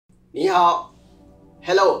Ni hao.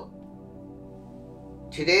 Hello.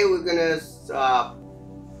 Today we're gonna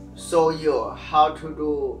show you how to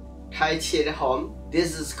do Tai Chi at home.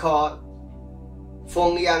 This is called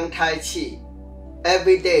Feng Yang Tai Chi.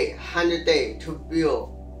 Every day, 100 days to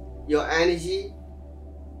build your energy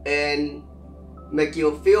and make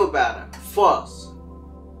you feel better. First,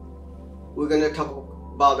 we're gonna talk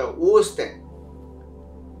about the Wu stand.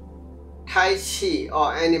 Tai Chi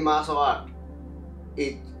or any martial art,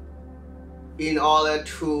 in order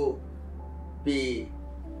to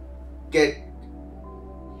get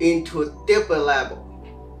into deeper level,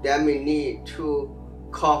 that we need to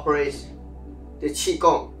cooperate the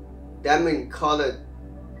Qigong. That means call it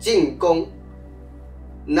Jing Gong,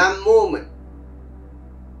 non-movement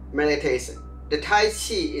meditation. The Tai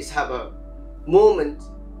Chi is have a movement.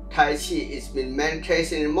 Tai Chi is been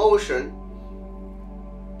meditation in motion.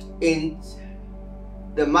 In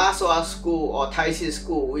the martial art school or Tai Chi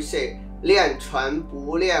school, we say 练传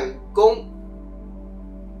不练功，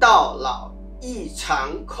到老一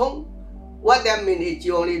场空. What that means is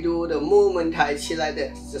you only do the movement Tai Chi like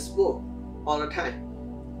this, just move all the time.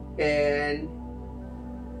 And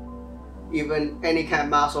even any kind of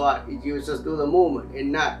martial art, you just do the movement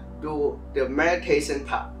and not do the meditation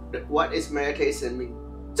part. What is meditation mean?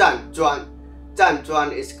 站桩. 站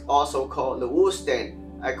桩 is also called the Wu stand.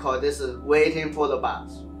 I call this waiting for the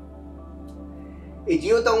bus. If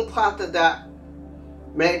you don't practice that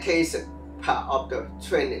meditation part of the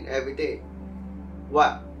training every day,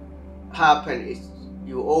 what happens is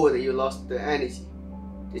you lost the energy,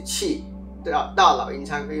 the qi. 到老延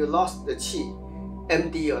长 you lost the qi,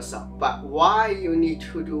 empty yourself. But why you need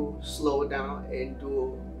to do slow down and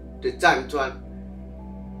do the 站桩,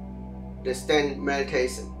 the stand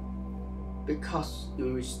meditation? Because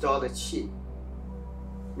you restore the qi,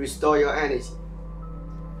 restore your energy.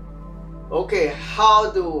 Okay, how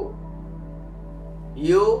do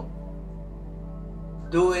you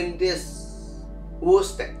doing this Wu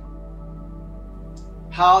stand?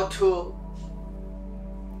 How to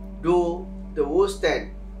do the Wu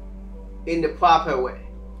stand in the proper way?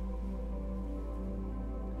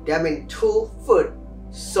 That means 2 foot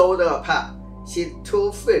shoulder apart. See,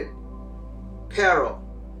 2 feet parallel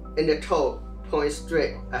and the toe point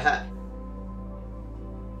straight ahead.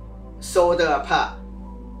 Shoulder apart.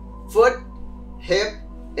 Foot, hip,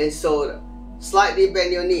 and shoulder. Slightly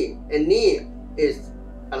bend your knee, and knee is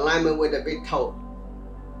alignment with the big toe.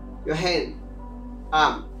 Your hand,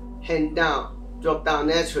 arm, hand down, drop down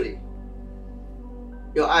naturally.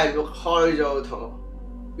 Your eyes look horizontal.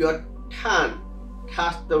 Your tongue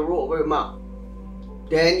touch the roof of your mouth.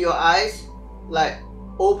 Then your eyes like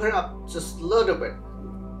open up just a little bit,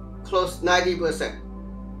 close 90%,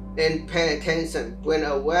 and pay attention when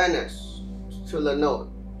awareness to the nose.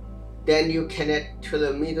 Then you connect to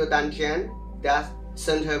the middle dantian, that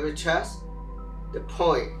center of your chest, the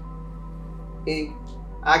point in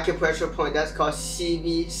acupressure point, that's called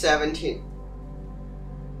CV17,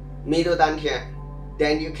 middle dantian.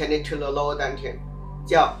 Then you connect to the lower dantian,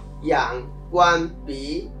 叫仰观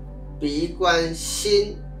鼻，鼻观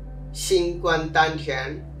心，心观丹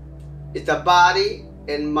田. It's the body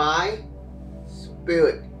and mind,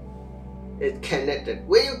 spirit is connected.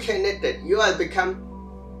 When you connected, you will become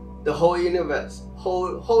the whole universe,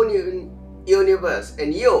 whole new universe,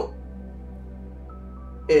 and you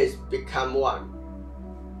is become one.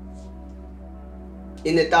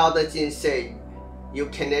 In the Tao Te Ching say, you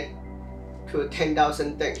connect to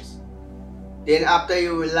 10,000 things. Then after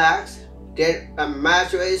you relax, then a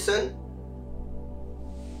maturation,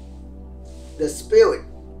 the spirit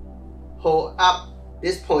hold up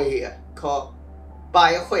this point here called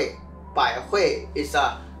Bai Hui. Bai Hui is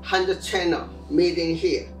a 100 channel meeting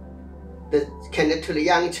here. That connect to the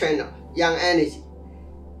yang channel, yang energy,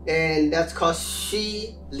 and that's called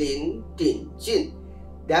Xi Lin Ding Jin.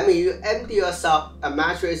 That means you empty yourself and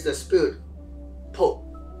maturate the spirit. Pull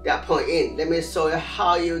that point in. Let me show you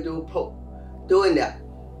how you do pull. Doing that,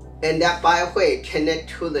 and that Bai Hui connect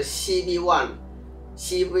to the CV1.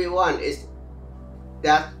 CV1 is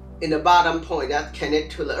that in the bottom point that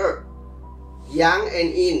connect to the earth. Yang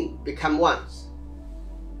and yin become one.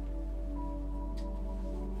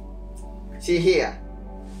 See here,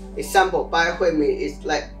 example, Bai Hui means it's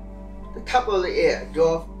like the top of the air,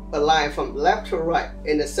 draw a line from left to right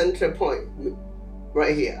in the center point,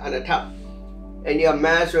 right here on the top. And your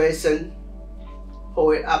imagination,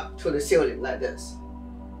 hold it up to the ceiling like this.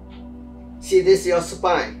 See, this is your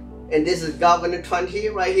spine, and this is Governor 20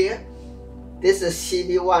 right here. This is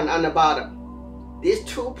CV1 on the bottom. These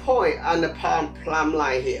 2 points on the plumb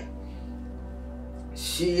line here.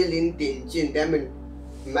 Xi Lin Ding Jin, that means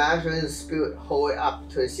measure the spirit, hold it up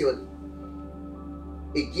to the ceiling.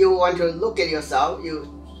 If you want to look at yourself,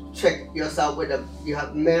 you check yourself with you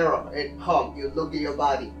have mirror at home. You look at your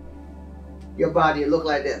body. Your body look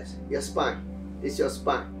like this. Your spine. It's your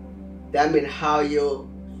spine. That means how you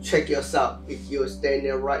check yourself if you stay in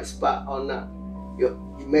the right spot or not. You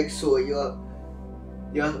make sure you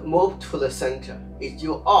move to the center. If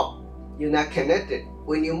you off, you're not connected.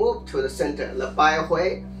 When you move to the center, the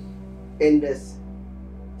Baihui in this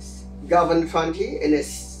govern 20 and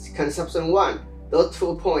this conception 1, those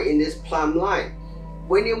 2 points in this plumb line.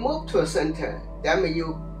 When you move to the center, that means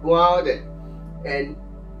you grounded and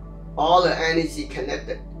all the energy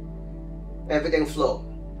connected. Everything flow.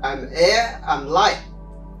 I'm air, I'm light.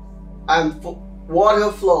 I'm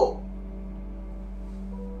water flow.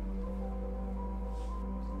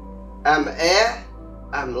 I'm air,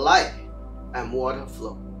 I'm light, I'm water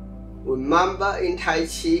flow. Remember in Tai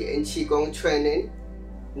Chi and Qigong training,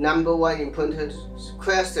 number one important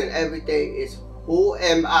question every day is, who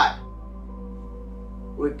am I?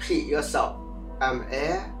 Repeat yourself. I'm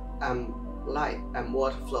air, I'm light, I'm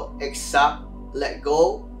water flow. Accept, let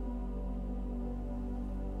go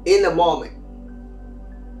in the moment,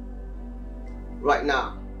 right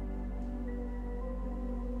now.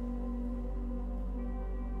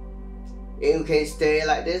 And you can stay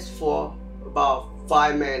like this for about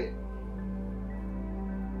 5 minutes.